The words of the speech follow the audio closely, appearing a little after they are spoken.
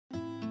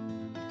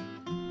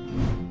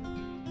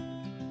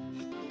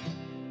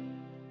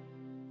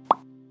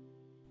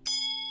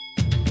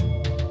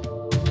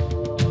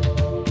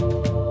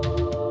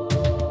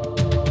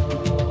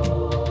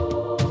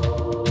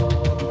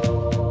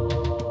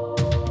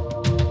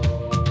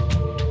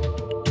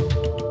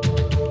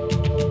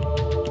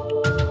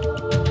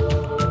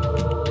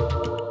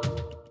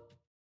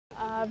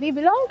we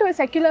belong to a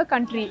secular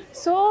country.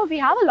 So we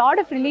have a lot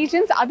of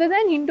religions other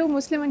than Hindu,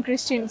 Muslim and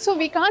Christian. So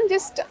we can't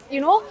just,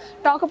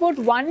 talk about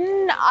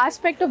one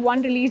aspect of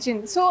one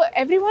religion. So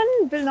everyone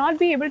will not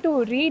be able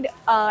to read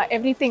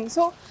everything.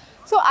 So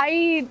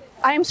I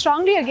am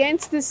strongly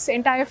against this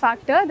entire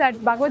factor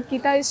that Bhagavad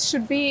Gita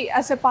should be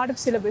as a part of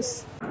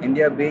syllabus.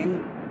 India being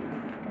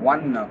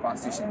one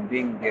constitution,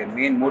 being their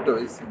main motto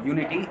is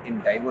unity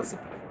in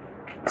diversity.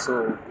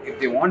 So if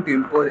they want to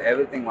impose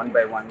everything one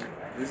by one,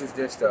 this is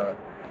just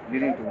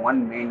leading to one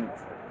main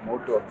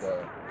motto of the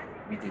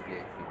BJP.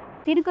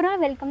 Thirukkural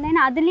welcome தான்,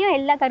 அதுலேயும்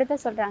எல்லா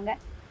கருத்தும் சொல்கிறாங்க.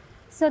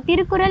 So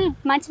Thirukkural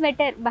much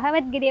better,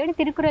 பகவத்கீதையை விட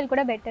திருக்குறள்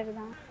கூட better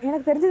தான்.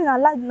 எனக்கு தெரிஞ்சது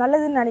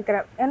நல்லதுன்னு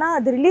நினைக்கிறேன். ஏன்னா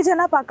அது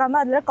ரிலீஜனாக பார்க்காம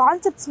அதில்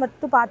கான்செப்ட்ஸ்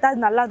மட்டும் பார்த்தா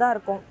அது நல்லா தான்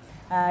இருக்கும்.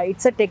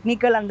 It's a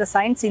technical and the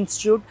science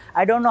institute.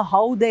 I don't know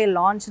how they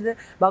launched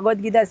Bhagavad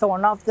Gita as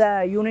one of the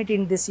unit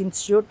in this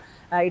institute.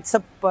 It's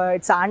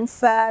an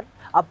unfair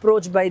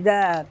approach by the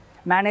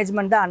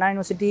management, the Anna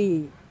University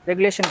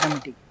Regulation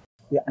Committee.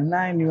 The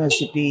Anna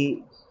University,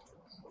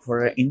 for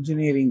an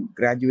engineering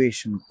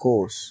graduation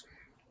course,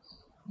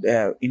 they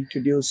have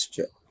introduced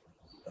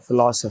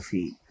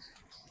philosophy,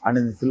 and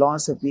in the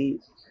philosophy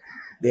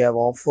they have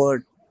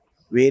offered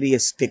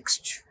various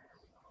texts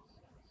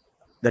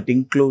that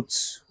includes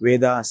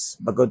Vedas,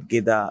 Bhagavad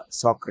Gita,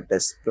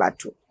 Socrates,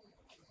 Plato.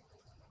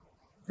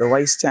 The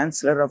Vice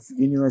Chancellor of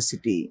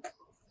University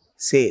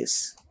says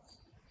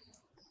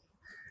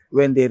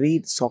when they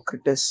read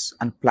Socrates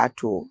and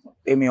Plato,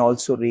 they may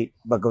also read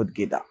Bhagavad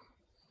Gita.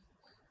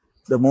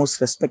 The most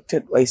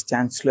respected Vice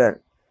Chancellor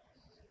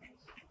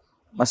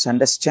must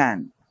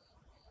understand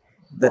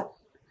that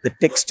the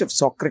text of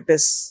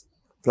Socrates,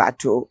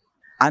 Plato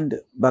and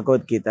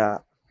Bhagavad Gita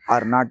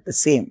are not the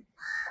same,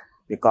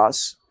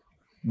 because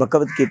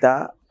Bhagavad Gita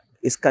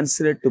is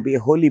considered to be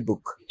a holy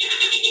book.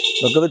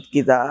 Bhagavad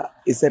Gita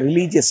is a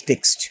religious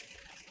text.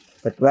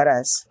 But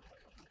whereas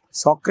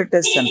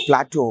Socrates and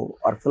Plato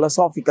are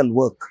philosophical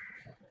work,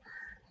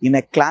 in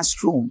a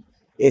classroom,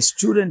 a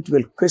student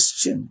will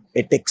question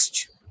a text.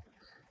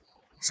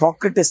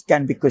 Socrates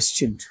can be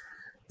questioned.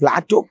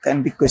 Plato can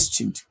be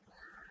questioned.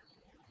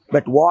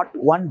 But what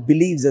one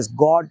believes as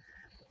God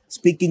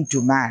speaking to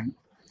man,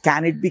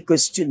 can it be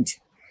questioned?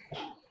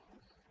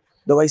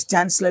 The Vice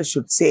Chancellor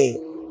should say,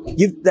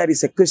 if there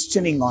is a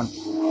questioning on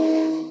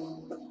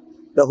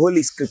the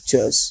Holy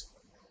Scriptures,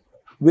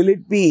 will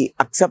it be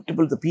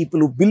acceptable to people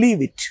who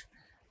believe it?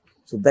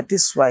 So that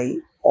is why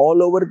all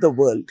over the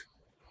world,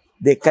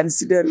 they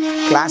consider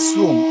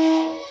classroom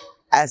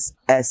as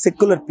a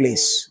secular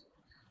place.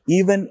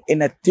 Even in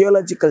a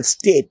theological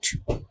state,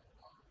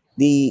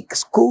 the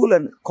school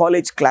and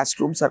college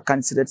classrooms are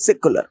considered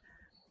secular.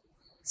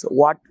 So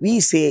what we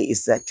say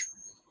is that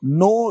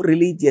no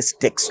religious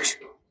text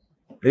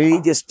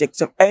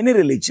of any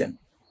religion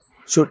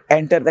should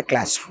enter the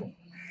classroom.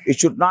 It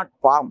should not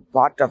form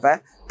part of a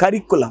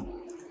curriculum,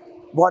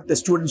 what the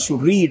students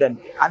should read, and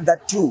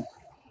that too,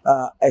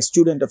 a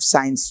student of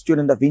science,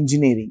 student of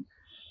engineering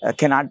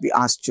cannot be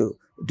asked to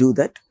do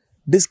that.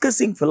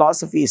 Discussing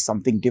philosophy is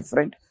something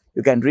different.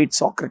 You can read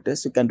Socrates,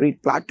 you can read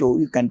Plato,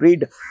 you can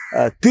read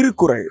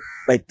Tirukkural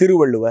by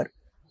Thiruvalluvar.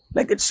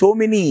 Like it's so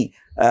many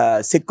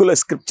secular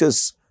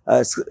scriptures,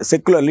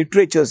 secular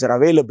literatures are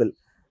available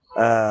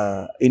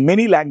in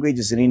many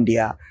languages in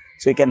India.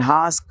 So you can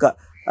ask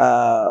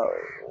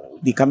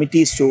the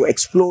committees to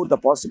explore the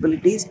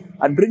possibilities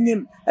and bring in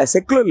a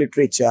secular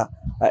literature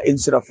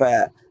instead of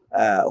a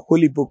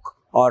holy book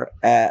or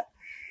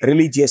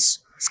religious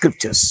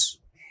scriptures.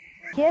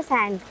 Yes,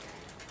 and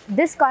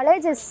this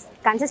college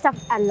consists of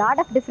a lot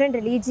of different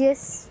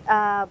religious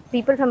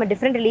people from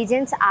different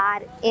religions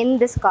are in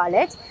this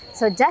college.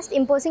 So just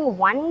imposing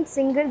one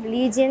single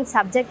religion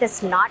subject is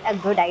not a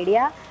good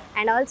idea.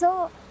 And also,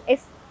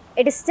 if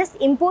it is just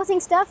imposing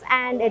stuff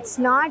and it's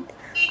not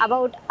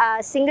about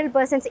a single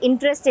person's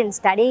interest in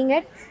studying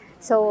it,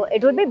 so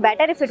it would be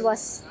better if it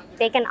was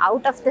taken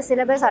out of the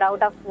syllabus or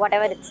out of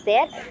whatever it's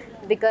there,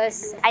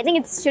 because I think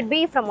it should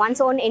be from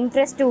one's own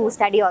interest to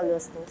study all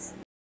those things.